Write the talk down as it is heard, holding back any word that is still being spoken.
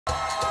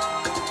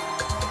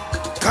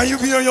Can you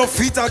be on your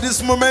feet at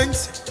this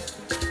moment?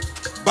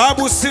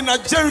 Bible says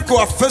that Jericho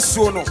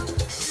afesuono.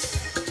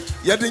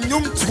 Ye the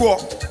nyum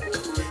tuo.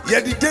 Ye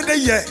the dede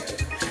ye.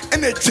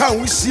 Ene twa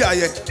wusi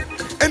aye.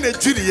 Ene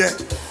dwiri ye.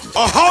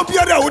 O how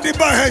biada wo di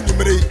ba ha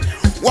nyumre.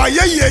 Wa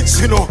ye ye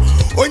chi no.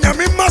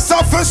 Onyame masa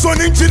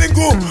afesuono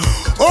nchiningu.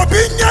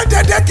 Obi nya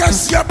dede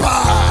kese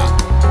pa.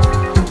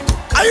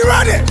 Are you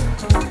ready?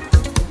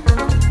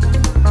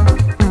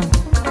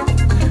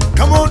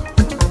 Come on.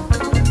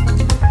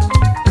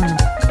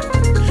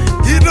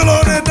 Give the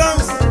Lord a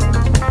dance.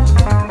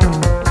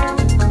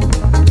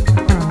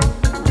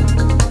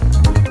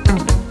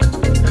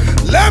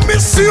 Let me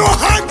see your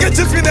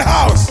handkerchief in the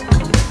house.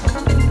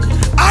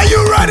 Are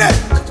you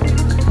ready?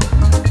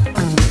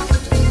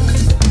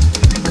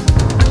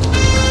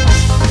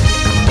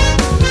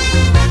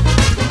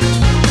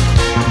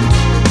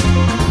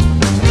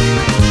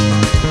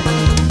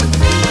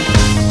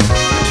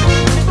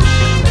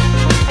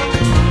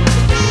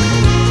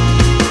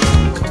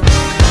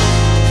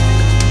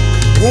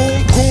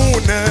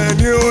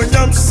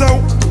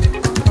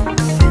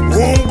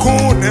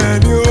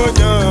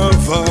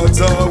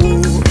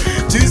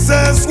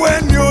 Jesus,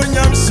 when you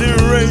nyam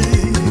sire,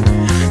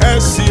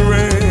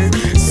 esire,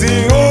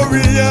 si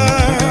oria.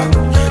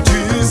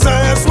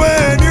 Jesus,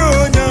 when you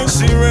nyam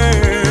sire,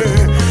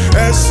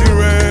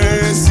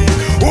 esire, si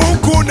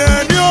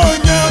unkuna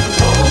nyonya,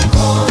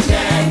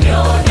 unkuna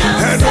nyonya,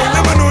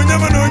 hallelujah.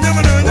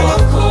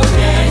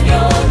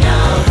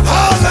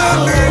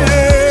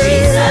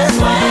 Jesus,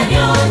 when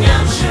you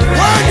nyam sire,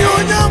 when you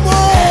nyam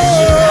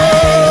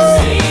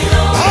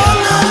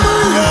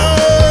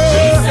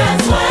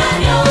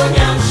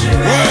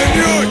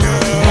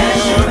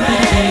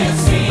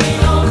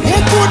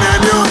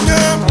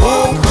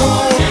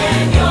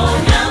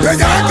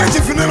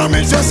I'm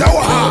just I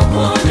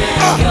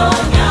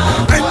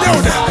know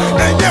that.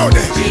 When you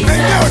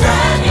know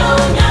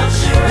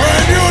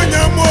When you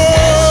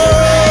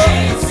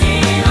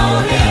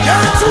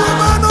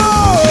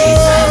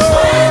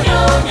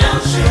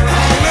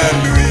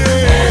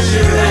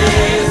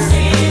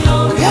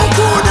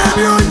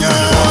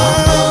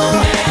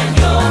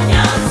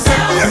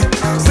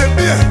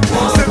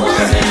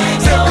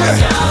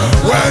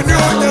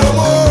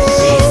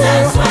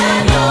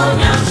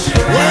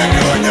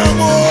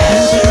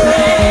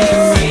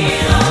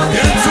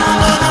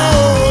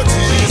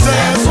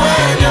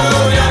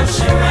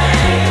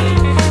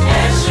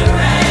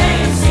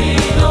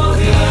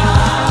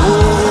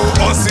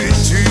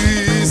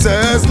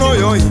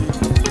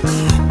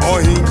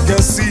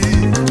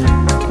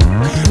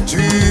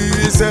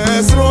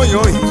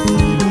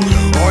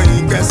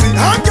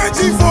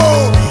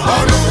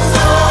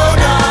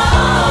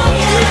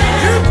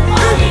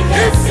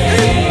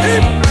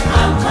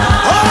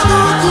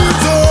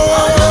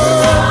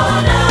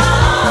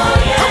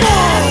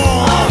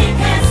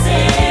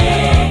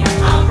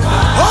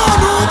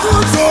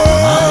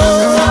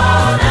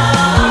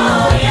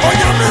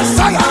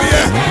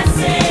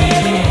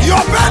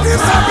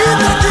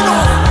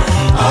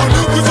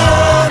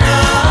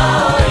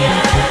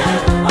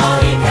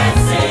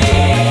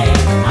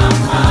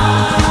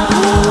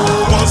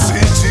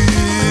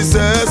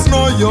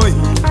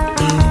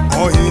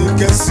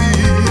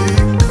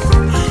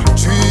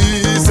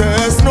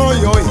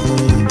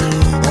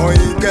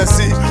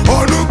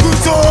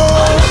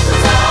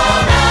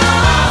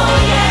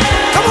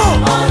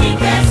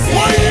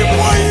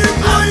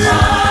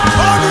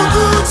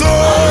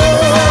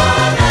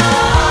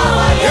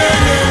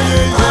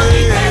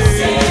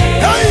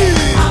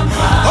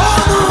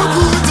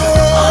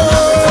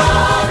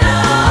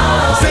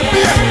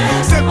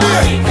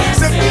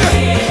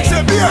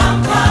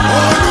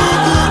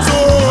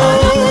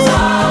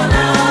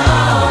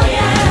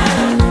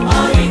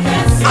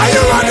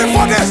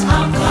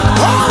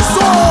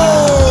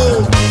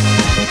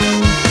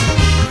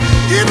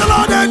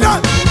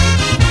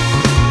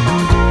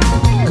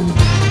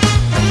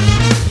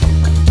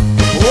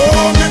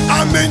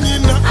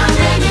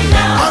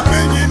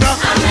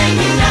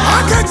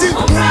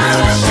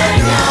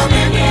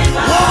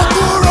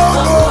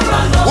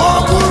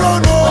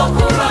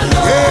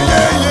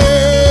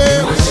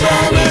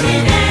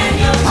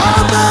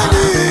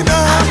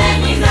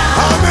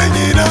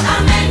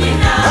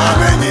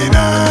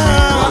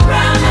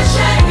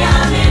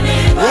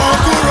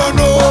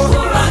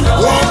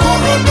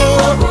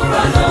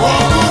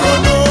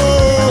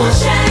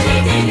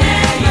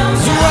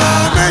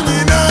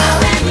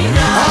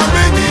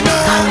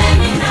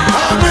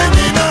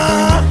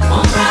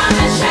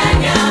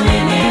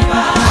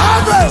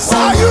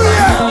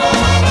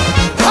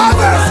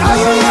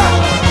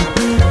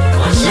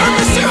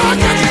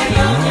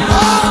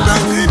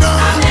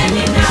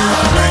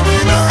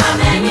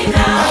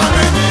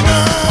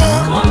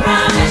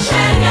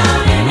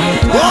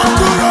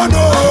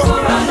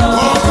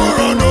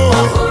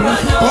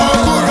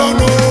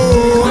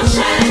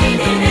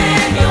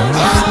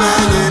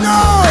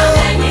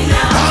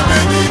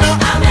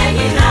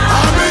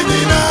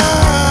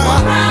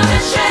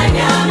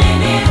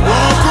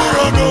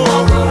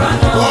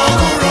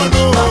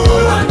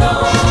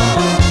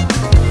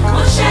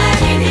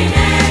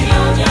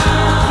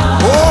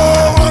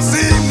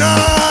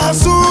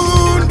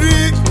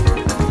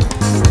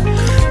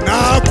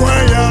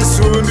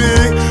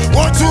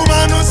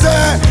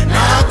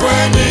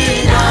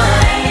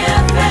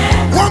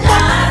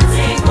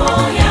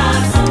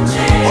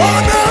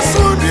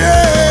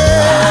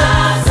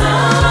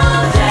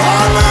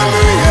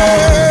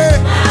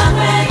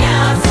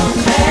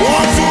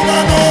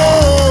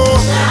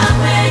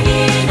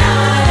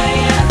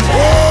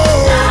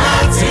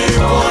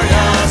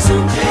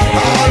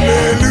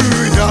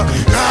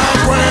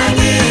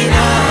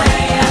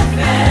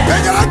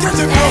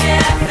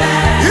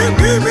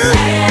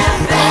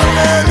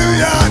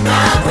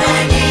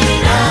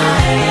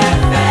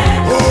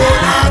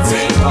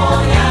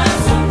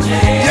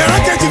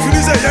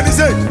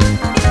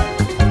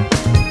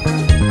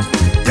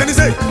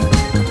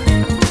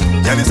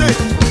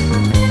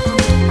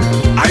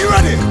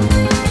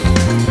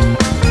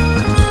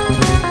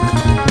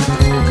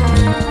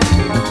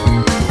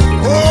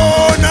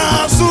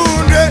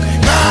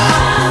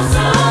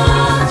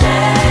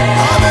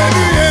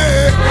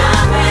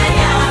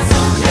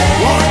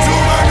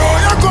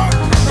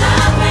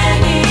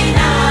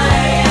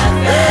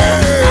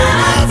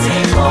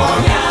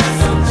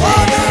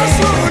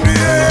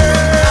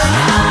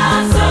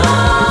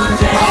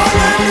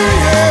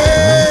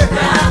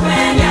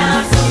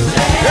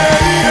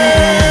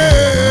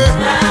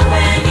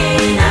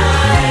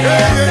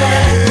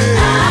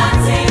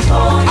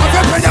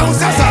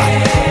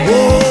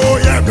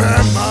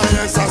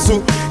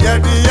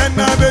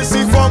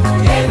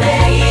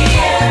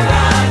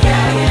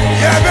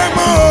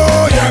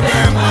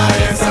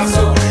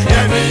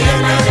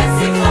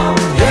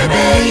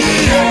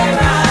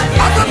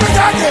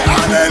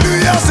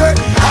say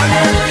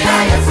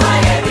hallelujah.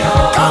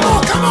 Come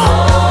on, come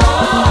on.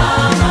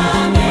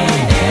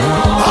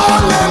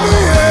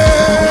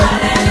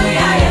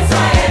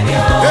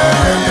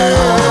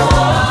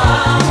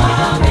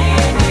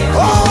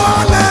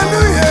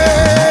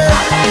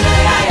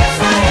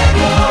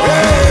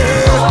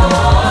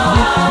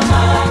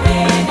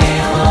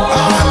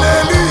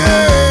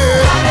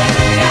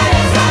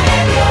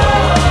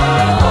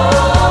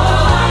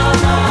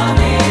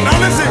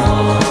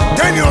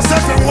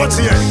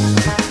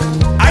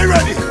 Are you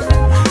ready?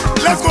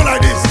 Let's go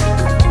like this.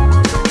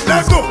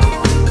 Let's go.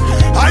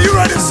 Are you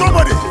ready,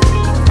 somebody?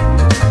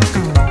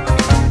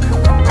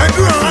 And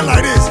do your hand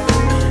like this.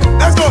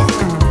 Let's go.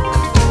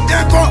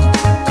 Yeah, go.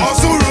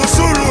 Osuru,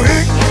 suru,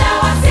 hik.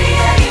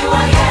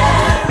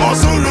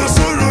 Osuru,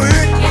 suru,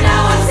 hik.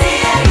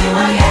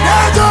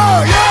 Yeah, go.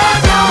 Yeah,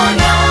 go.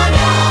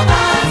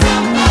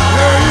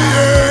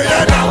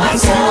 Yeah, that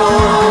was you.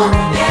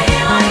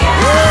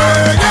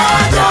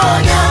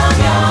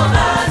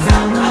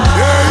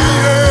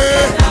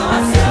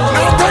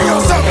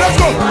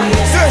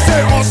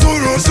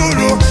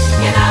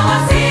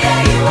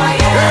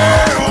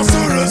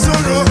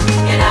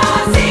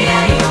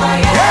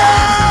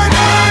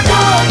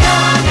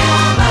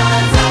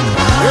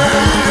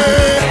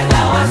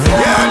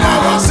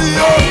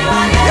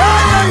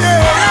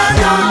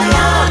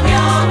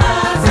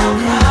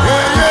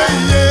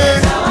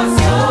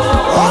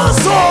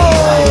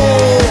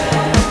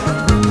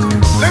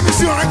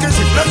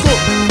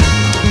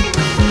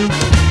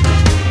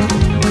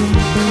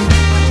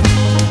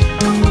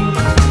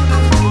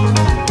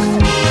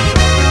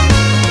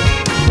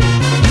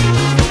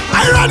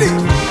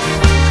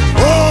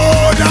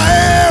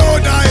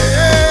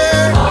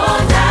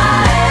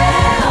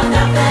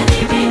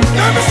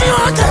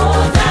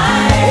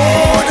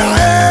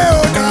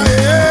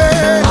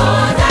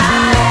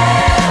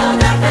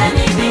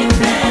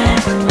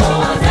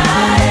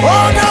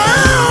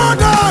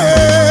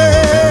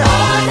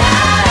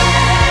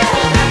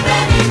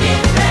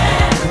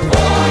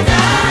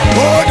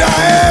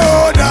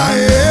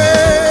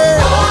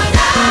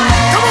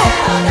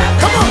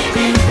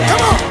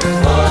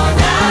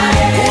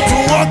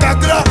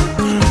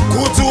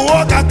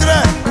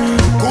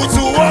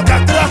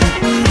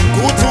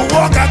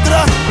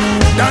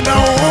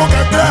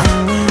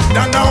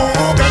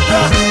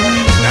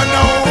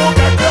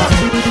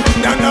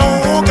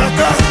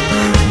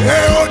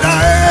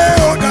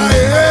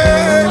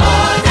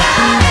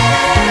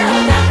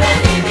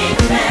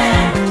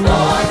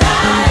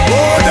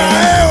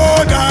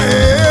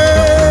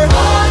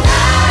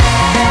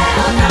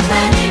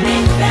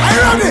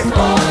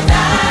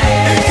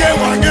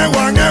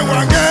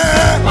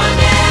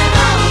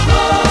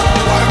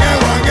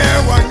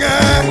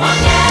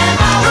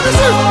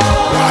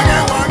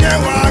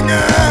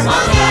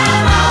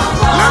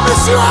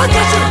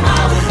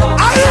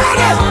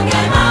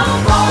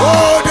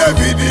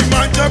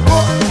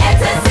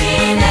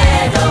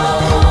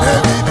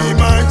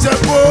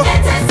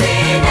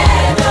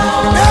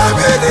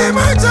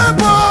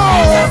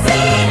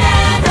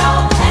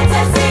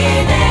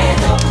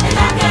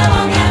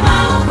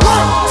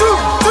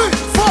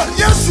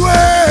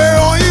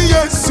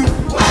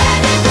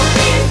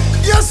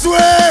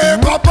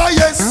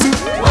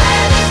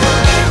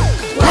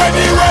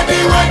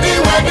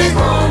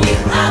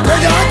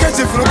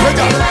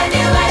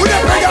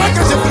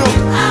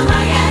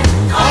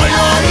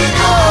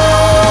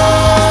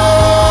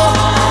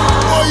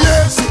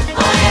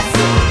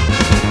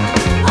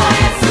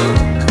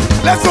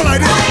 Let's go like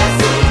this.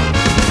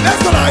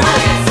 Let's go like this.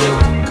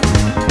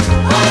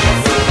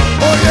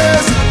 Oh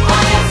yes.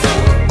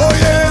 Oh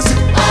yes.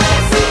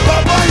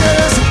 Papa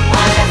yes.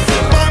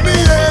 Mommy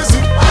yes.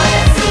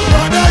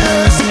 Brother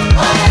yes.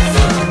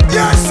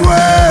 Yes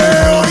way.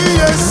 Oh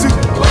yes.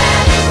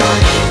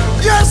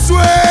 Yes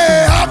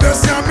way.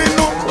 Abeyie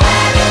amino.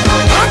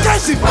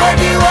 Akashi.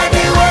 Ready.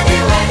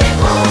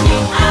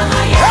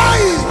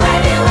 Hey.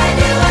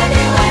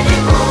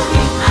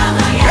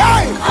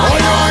 Hey. Oh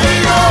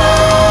yo.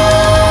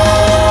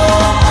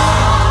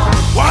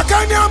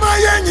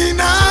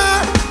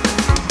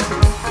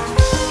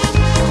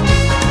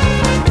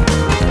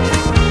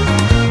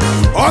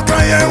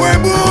 Okaye we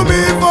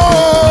bumi bo.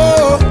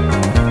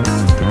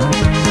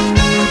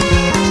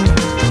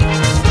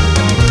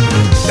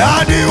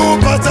 Daddy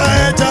upata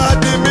eja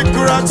di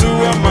mikura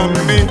tuwa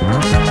mami.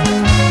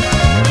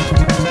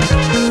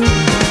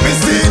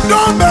 Missy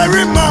don't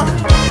bury ma.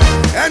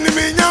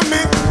 Enemy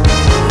nyami.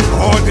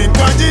 Odi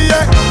kwajiye.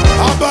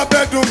 Aba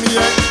bedum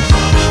ye.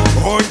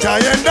 Onja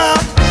yenda.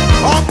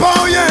 Opa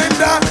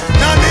yenda.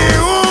 Nani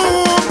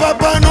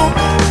papa no.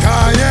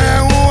 Kaye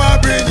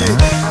Abeyie.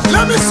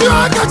 Let me see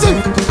you get it.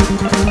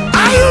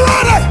 Are you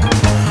ready?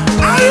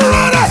 Are you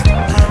ready?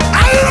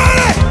 Are you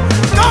ready?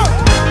 Go!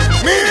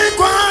 Me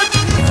quad.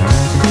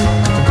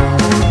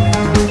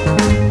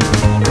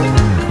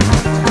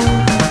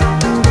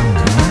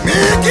 Me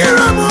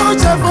kira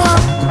mochapa.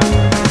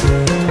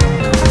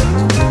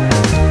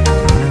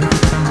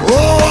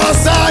 Oh,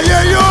 asaye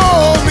yo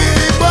me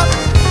quad.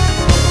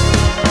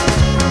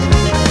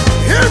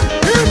 Him.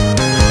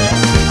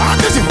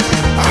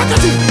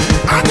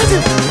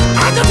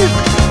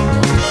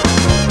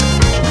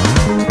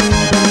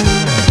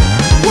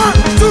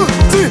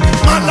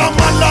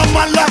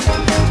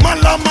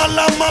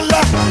 mala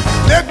mala.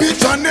 Baby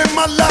Johnny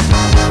mala.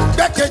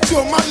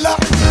 Bekejo mala.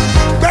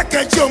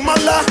 Bekejo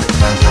mala.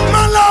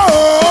 Mala